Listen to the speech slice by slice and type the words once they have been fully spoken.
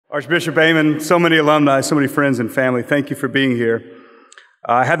Archbishop Amon, so many alumni, so many friends and family, thank you for being here.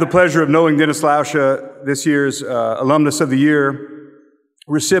 I had the pleasure of knowing Dennis Lauscha, this year's Alumnus of the Year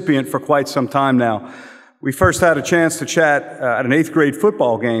recipient for quite some time now. We first had a chance to chat at an 8th grade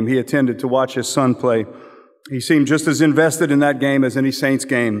football game he attended to watch his son play. He seemed just as invested in that game as any Saints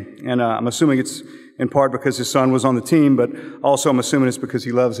game, and I'm assuming it's in part because his son was on the team, but also I'm assuming it's because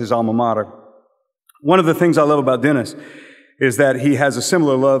he loves his alma mater. One of the things I love about Dennis is that he has a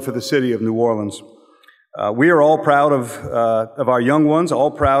similar love for the city of New Orleans. We are all proud of our young ones, all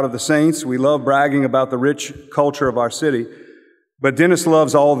proud of the Saints. We love bragging about the rich culture of our city. But Dennis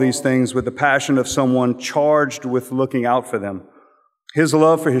loves all these things with the passion of someone charged with looking out for them. His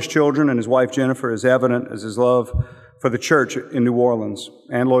love for his children and his wife Jennifer is evident as his love for the church in New Orleans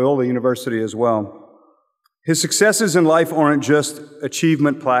and Loyola University as well. His successes in life aren't just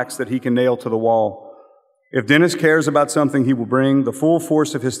achievement plaques that he can nail to the wall. If Dennis cares about something, he will bring the full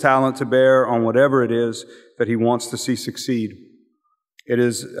force of his talent to bear on whatever it is that he wants to see succeed. It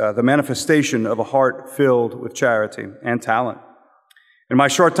is the manifestation of a heart filled with charity and talent. In my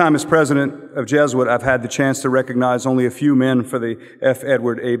short time as president of Jesuit, I've had the chance to recognize only a few men for the F.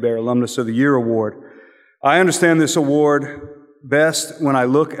 Edward Hebert Alumnus of the Year Award. I understand this award best when I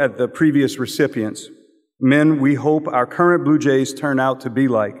look at the previous recipients, men we hope our current Blue Jays turn out to be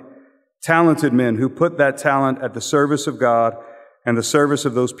like. Talented men who put that talent at the service of God and the service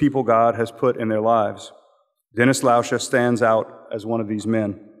of those people God has put in their lives. Dennis Lauscha stands out as one of these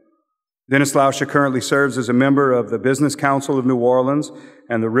men. Dennis Lauscha currently serves as a member of the Business Council of New Orleans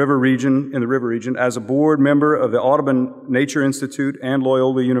and the River Region, as a board member of the Audubon Nature Institute and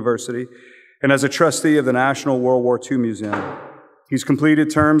Loyola University, and as a trustee of the National World War II Museum. He's completed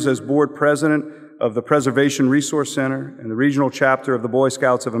terms as board president of the Preservation Resource Center and the regional chapter of the Boy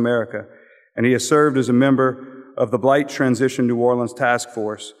Scouts of America, and he has served as a member of the Blight Transition New Orleans Task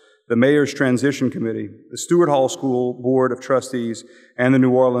Force, the Mayor's Transition Committee, the Stewart Hall School Board of Trustees, and the New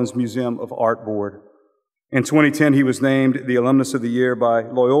Orleans Museum of Art Board. In 2010, he was named the Alumnus of the Year by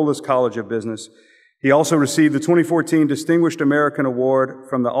Loyola's College of Business. He also received the 2014 Distinguished American Award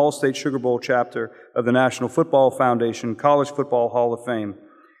from the All-State Sugar Bowl chapter of the National Football Foundation College Football Hall of Fame.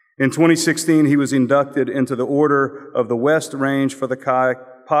 In 2016, he was inducted into the Order of the West Range for the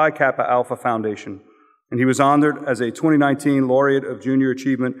Pi Kappa Alpha Foundation, and he was honored as a 2019 Laureate of Junior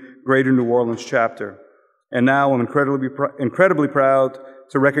Achievement Greater New Orleans chapter. And now I'm incredibly proud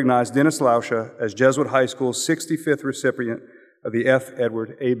to recognize Dennis Lauscha as Jesuit High School's 65th recipient of the F.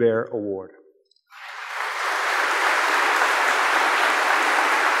 Edward Hebert Award.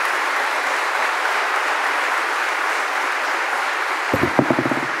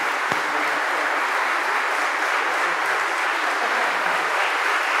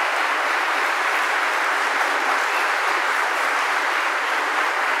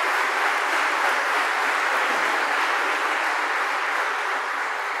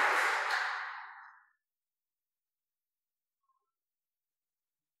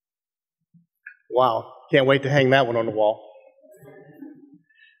 Wow, can't wait to hang that one on the wall.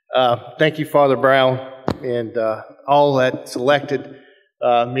 Thank you, Father Brown, and all that selected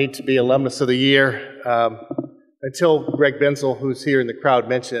me to be Alumnus of the Year. Until Greg Benzel, who's here in the crowd,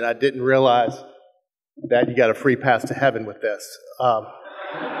 mentioned it, I didn't realize that you got a free pass to heaven with this.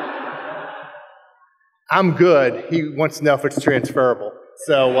 I'm good. He wants to know if it's transferable.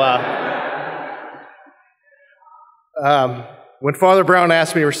 So when Father Brown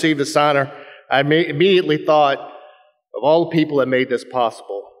asked me to receive this honor, I immediately thought of all the people that made this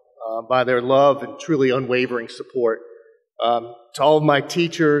possible by their love and truly unwavering support. To all of my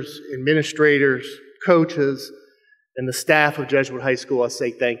teachers, administrators, coaches, and the staff of Jesuit High School, I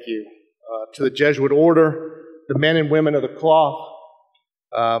say thank you. To the Jesuit Order, the men and women of the cloth,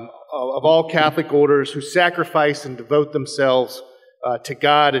 of all Catholic orders who sacrifice and devote themselves to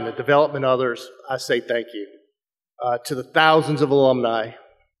God and the development of others, I say thank you. To the thousands of alumni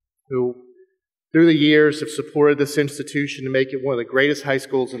who through the years have supported this institution to make it one of the greatest high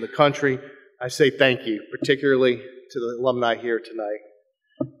schools in the country, I say thank you, particularly to the alumni here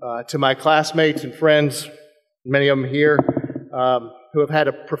tonight. To my classmates and friends, many of them here, who have had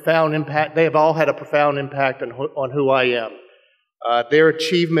a profound impact, they have all had a profound impact on who I am. Their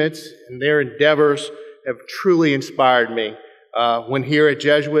achievements and their endeavors have truly inspired me when here at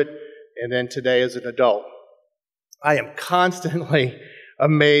Jesuit and then today as an adult. I am constantly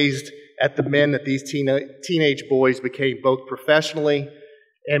amazed at the men that these teenage boys became, both professionally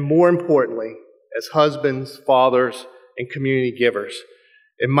and, more importantly, as husbands, fathers, and community givers.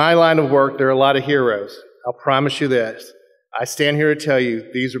 In my line of work, there are a lot of heroes. I'll promise you this. I stand here to tell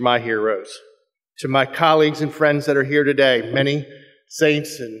you these are my heroes. To my colleagues and friends that are here today, many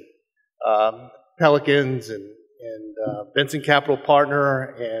Saints and Pelicans and Benson Capital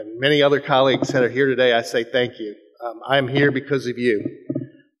Partner and many other colleagues that are here today, I say thank you. I am here because of you.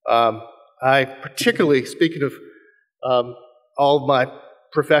 I particularly, speaking of all of my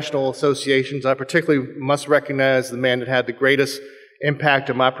professional associations, I particularly must recognize the man that had the greatest impact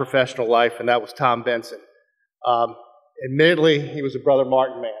on my professional life, and that was Tom Benson. Admittedly, he was a Brother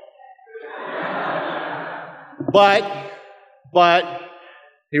Martin man. But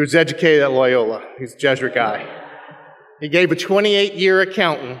he was educated at Loyola. He's a Jesuit guy. He gave a 28-year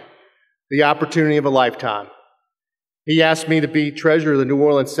accountant the opportunity of a lifetime. He asked me to be treasurer of the New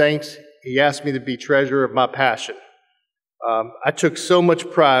Orleans Saints. He asked me to be treasurer of my passion. I took so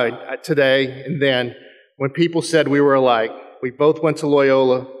much pride today and then when people said we were alike. We both went to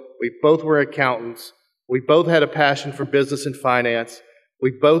Loyola. We both were accountants. We both had a passion for business and finance.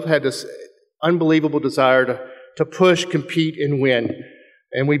 We both had this unbelievable desire to push, compete, and win.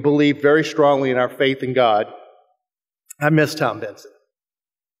 And we believed very strongly in our faith in God. I miss Tom Benson.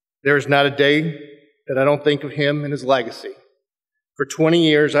 There is not a day that I don't think of him and his legacy. For 20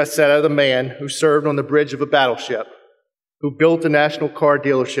 years, I sat as a man who served on the bridge of a battleship, who built a national car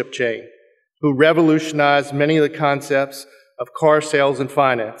dealership chain, who revolutionized many of the concepts of car sales and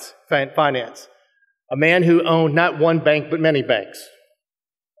finance. A man who owned not one bank, but many banks.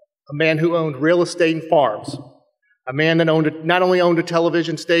 A man who owned real estate and farms. A man that not only owned a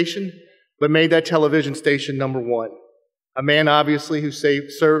television station, but made that television station #1. A man, obviously, who saved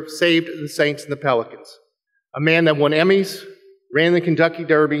the Saints and the Pelicans. A man that won Emmys, ran the Kentucky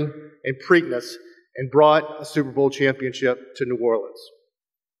Derby and Preakness, and brought a Super Bowl championship to New Orleans.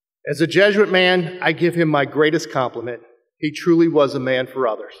 As a Jesuit man, I give him my greatest compliment. He truly was a man for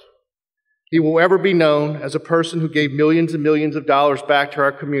others. He will ever be known as a person who gave millions and millions of dollars back to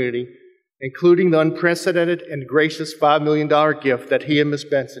our community, including the unprecedented and gracious $5 million gift that he and Miss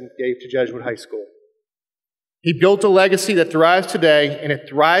Benson gave to Jesuit High School. He built a legacy that thrives today, and it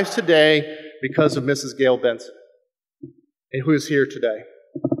thrives today because of Mrs. Gail Benson, and who is here today.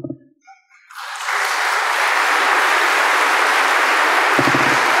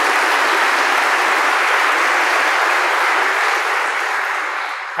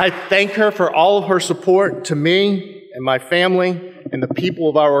 I thank her for all of her support to me and my family and the people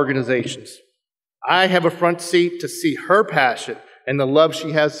of our organizations. I have a front seat to see her passion and the love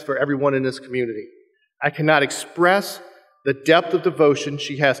she has for everyone in this community. I cannot express the depth of devotion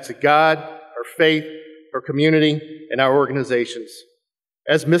she has to God, her faith, her community, and our organizations.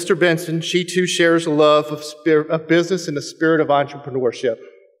 As Mr. Benson, she too shares a love of business and the spirit of entrepreneurship.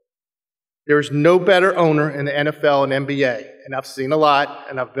 There is no better owner in the NFL and NBA, and I've seen a lot,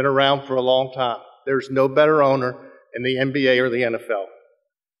 and I've been around for a long time. There's no better owner in the NBA or the NFL.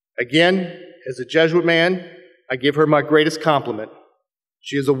 Again, as a Jesuit man, I give her my greatest compliment.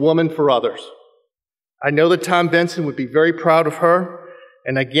 She is a woman for others. I know that Tom Benson would be very proud of her,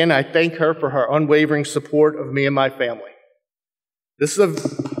 and again, I thank her for her unwavering support of me and my family. This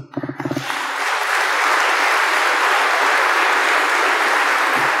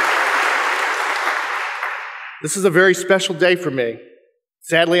is a very special day for me.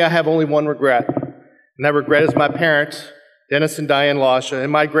 Sadly, I have only one regret, and that regret is my parents, Dennis and Diane Lauscha,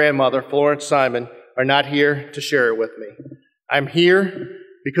 and my grandmother, Florence Simon, are not here to share it with me. I'm here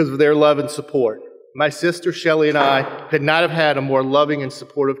because of their love and support. My sister Shelley and I could not have had a more loving and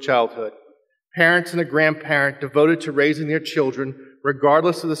supportive childhood. Parents and a grandparent devoted to raising their children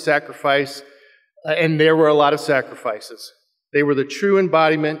regardless of the sacrifice, and there were a lot of sacrifices. They were the true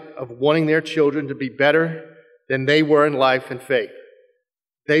embodiment of wanting their children to be better than they were in life and faith.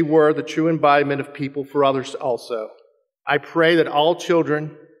 They were the true embodiment of people for others also. I pray that all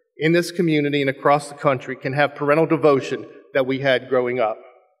children in this community and across the country can have parental devotion that we had growing up.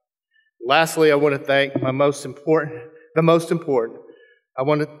 Lastly, I want to thank the most important.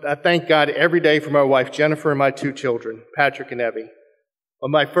 I thank God every day for my wife Jennifer and my 2 children, Patrick and Evie.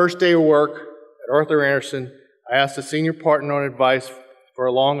 On my first day of work at Arthur Anderson, I asked a senior partner on advice for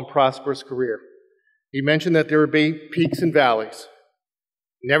a long and prosperous career. He mentioned that there would be peaks and valleys.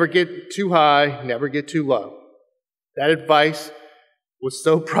 Never get too high, never get too low. That advice was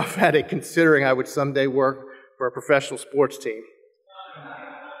so prophetic, considering I would someday work for a professional sports team.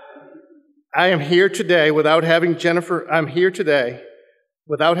 I am here today without having Jennifer.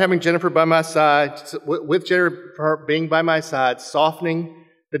 Without having Jennifer by my side, with Jennifer being by my side, softening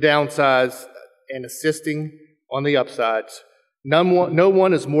the downsides and assisting on the upsides. No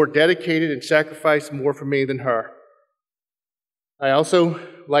one is more dedicated and sacrificed more for me than her. I also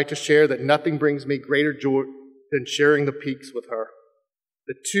like to share that nothing brings me greater joy than sharing the peaks with her.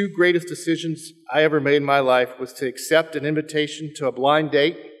 The two greatest decisions I ever made in my life was to accept an invitation to a blind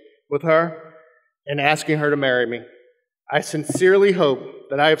date with her and asking her to marry me. I sincerely hope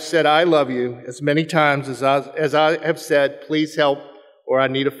that I have said I love you as many times as I have said please help or I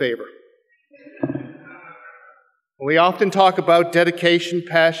need a favor. We often talk about dedication,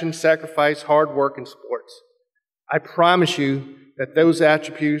 passion, sacrifice, hard work in sports. I promise you that those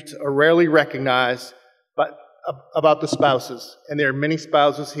attributes are rarely recognized about the spouses, and there are many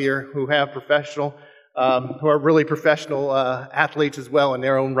spouses here who have who are really professional athletes as well in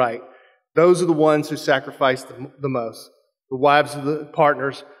their own right. Those are the ones who sacrifice the most, the wives of the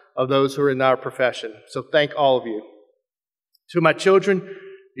partners of those who are in our profession. So thank all of you. To my children,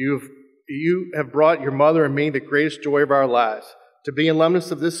 you have brought your mother and me the greatest joy of our lives. To be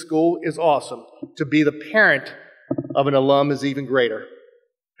alumnus of this school is awesome. To be the parent of an alum is even greater.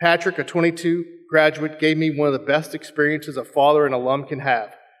 Patrick, a 22 graduate, gave me one of the best experiences a father and alum can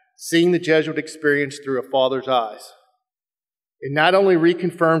have, seeing the Jesuit experience through a father's eyes. It not only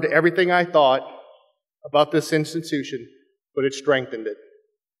reconfirmed everything I thought about this institution, but it strengthened it.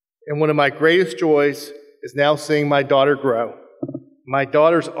 And one of my greatest joys is now seeing my daughter grow. My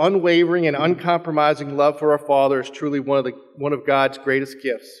daughter's unwavering and uncompromising love for her father is truly one of God's greatest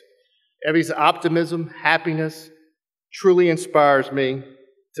gifts. Evie's optimism, happiness, truly inspires me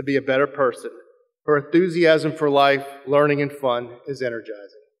to be a better person. Her enthusiasm for life, learning, and fun is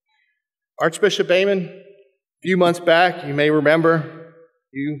energizing. Archbishop Amon, a few months back, you may remember,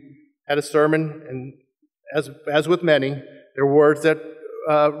 you had a sermon, and as with many, there are words that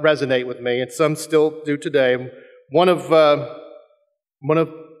resonate with me, and some still do today. One of the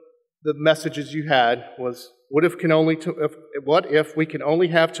messages you had was, what if we can only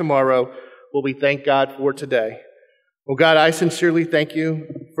have tomorrow? Will we thank God for today? Well, God, I sincerely thank you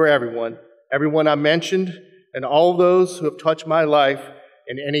for everyone I mentioned, and all those who have touched my life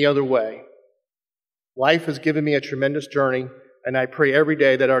in any other way. Life has given me a tremendous journey, and I pray every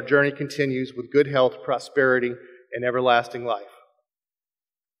day that our journey continues with good health, prosperity, and everlasting life.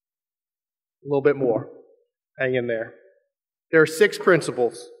 A little bit more. Hang in there. There are 6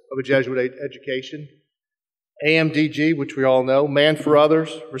 principles of a Jesuit education. AMDG, which we all know, man for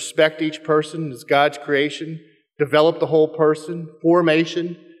others, respect each person as God's creation, develop the whole person,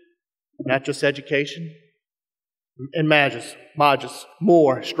 formation, not just education, and magis,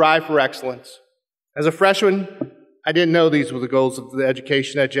 more, strive for excellence. As a freshman, I didn't know these were the goals of the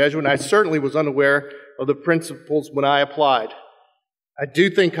education at Jesuit, and I certainly was unaware of the principles when I applied. I do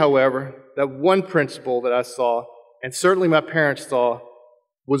think, however, that one principle that I saw, and certainly my parents saw,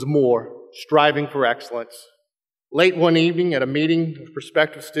 was more, striving for excellence. Late one evening at a meeting of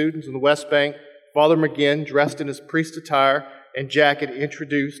prospective students in the West Bank, Father McGinn, dressed in his priest attire and jacket,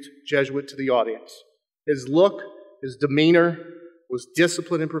 introduced Jesuit to the audience. His look, his demeanor was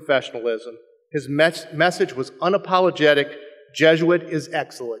discipline and professionalism. His message was unapologetic. Jesuit is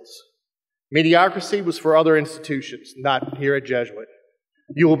excellence. Mediocrity was for other institutions, not here at Jesuit.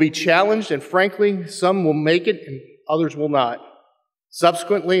 You will be challenged, and frankly, some will make it and others will not.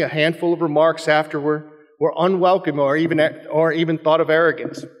 Subsequently, a handful of remarks afterward were unwelcome or even thought of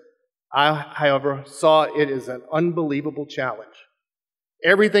arrogance. I, however, saw it as an unbelievable challenge.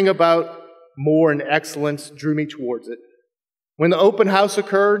 Everything about more and excellence drew me towards it. When the open house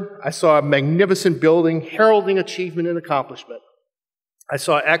occurred, I saw a magnificent building heralding achievement and accomplishment. I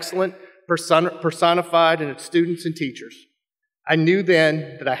saw excellence personified in its students and teachers. I knew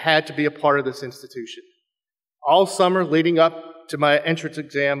then that I had to be a part of this institution. All summer leading up to my entrance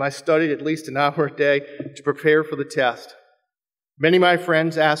exam, I studied at least an hour a day to prepare for the test. Many of my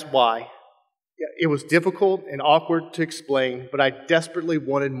friends asked why. It was difficult and awkward to explain, but I desperately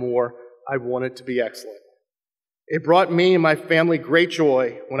wanted more. I wanted to be excellent. It brought me and my family great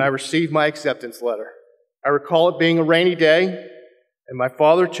joy when I received my acceptance letter. I recall it being a rainy day and my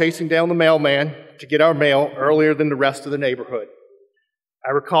father chasing down the mailman to get our mail earlier than the rest of the neighborhood.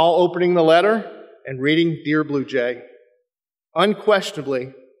 I recall opening the letter and reading Dear Blue Jay.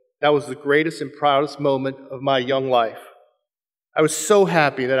 Unquestionably, that was the greatest and proudest moment of my young life. I was so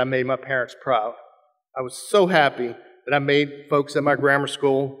happy that I made my parents proud. I was so happy that I made folks at my grammar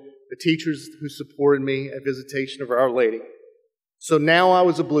school, the teachers who supported me at Visitation of Our Lady. So now I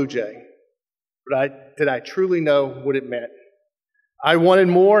was a Blue Jay, but did I truly know what it meant? I wanted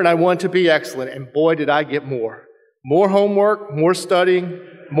more, and I wanted to be excellent, and boy, did I get more. More homework, more studying,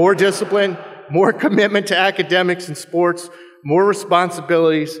 more discipline, more commitment to academics and sports, more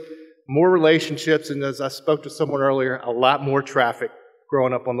responsibilities, more relationships, and as I spoke to someone earlier, a lot more traffic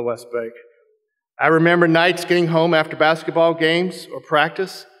growing up on the West Bank. I remember nights getting home after basketball games or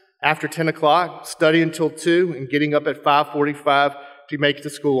practice after 10 o'clock, studying until 2, and getting up at 5:45 to make it to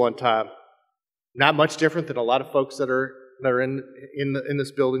school on time. Not much different than a lot of folks that are in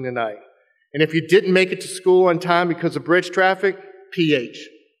this building tonight. And if you didn't make it to school on time because of bridge traffic, PH.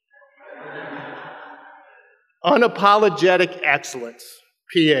 Unapologetic excellence,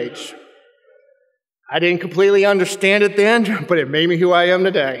 PH. I didn't completely understand it then, but it made me who I am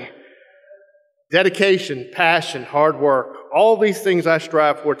today. Dedication, passion, hard work, all these things I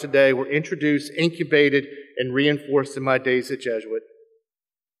strive for today were introduced, incubated, and reinforced in my days at Jesuit.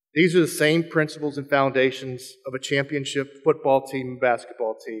 These are the same principles and foundations of a championship football team and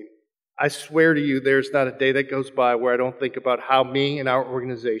basketball team. I swear to you, there's not a day that goes by where I don't think about how me and our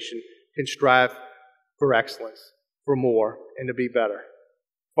organization can strive for excellence, for more, and to be better.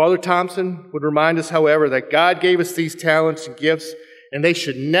 Father Thompson would remind us, however, that God gave us these talents and gifts, and they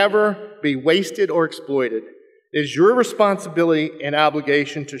should never be wasted or exploited. It is your responsibility and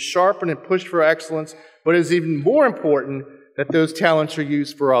obligation to sharpen and push for excellence, but it is even more important that those talents are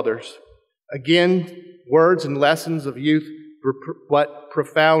used for others. Again, words and lessons of youth, but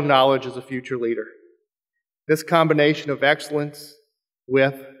profound knowledge as a future leader. This combination of excellence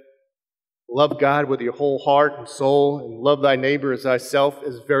with love God with your whole heart and soul, and love thy neighbor as thyself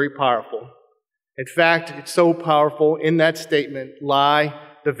is very powerful. In fact, it's so powerful, in that statement lie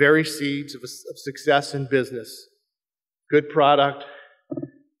the very seeds of success in business. Good product,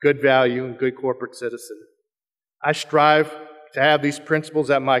 good value, and good corporate citizen. I strive to have these principles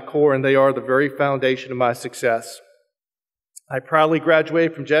at my core, and they are the very foundation of my success. I proudly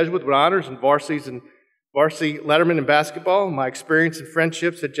graduated from Jesuit with honors and varsity letterman in basketball. My experience and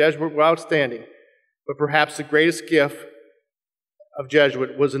friendships at Jesuit were outstanding. But perhaps the greatest gift of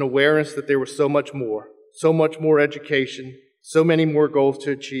Jesuit was an awareness that there was so much more education, so many more goals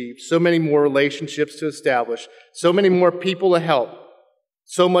to achieve, so many more relationships to establish, so many more people to help,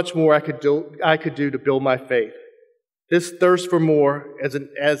 so much more I could do to build my faith. This thirst for more as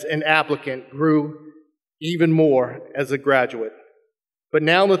an applicant grew even more as a graduate. But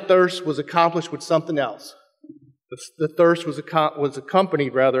now the thirst was accomplished with something else. The thirst was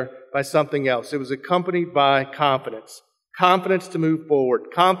accompanied by something else. It was accompanied by confidence. Confidence to move forward.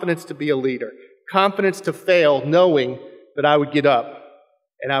 Confidence to be a leader. Confidence to fail, knowing that I would get up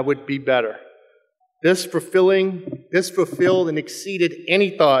and I would be better. This fulfilled and exceeded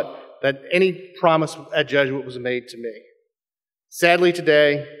any thought that any promise at Jesuit was made to me. Sadly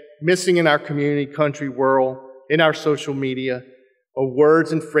today, missing in our community, country, world, in our social media, are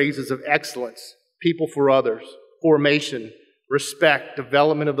words and phrases of excellence, people for others, formation, respect,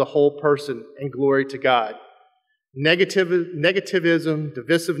 development of the whole person, and glory to God. Negativism,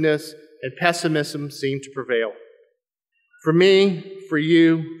 divisiveness, and pessimism seem to prevail. For me, for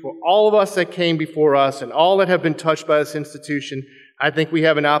you, for all of us that came before us and all that have been touched by this institution, I think we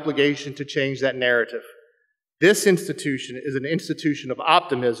have an obligation to change that narrative. This institution is an institution of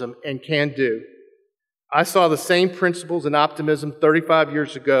optimism and can do. I saw the same principles and optimism 35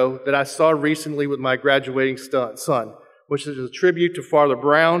 years ago that I saw recently with my graduating son, which is a tribute to Father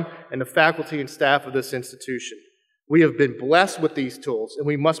Brown and the faculty and staff of this institution. We have been blessed with these tools, and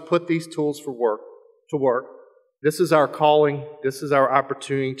we must put these tools to work. This is our calling. This is our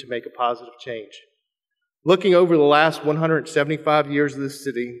opportunity to make a positive change. Looking over the last 175 years of this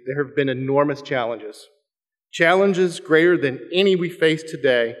city, there have been enormous challenges. Challenges greater than any we face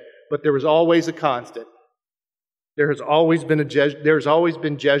today, but there was always a constant. There has always been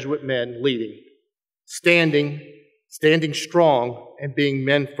Jesuit men leading, standing strong, and being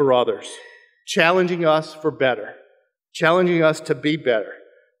men for others, challenging us for better, challenging us to be better,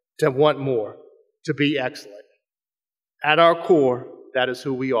 to want more, to be excellent. At our core, that is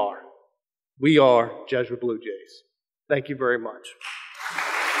who we are. We are Jesuit Blue Jays. Thank you very much.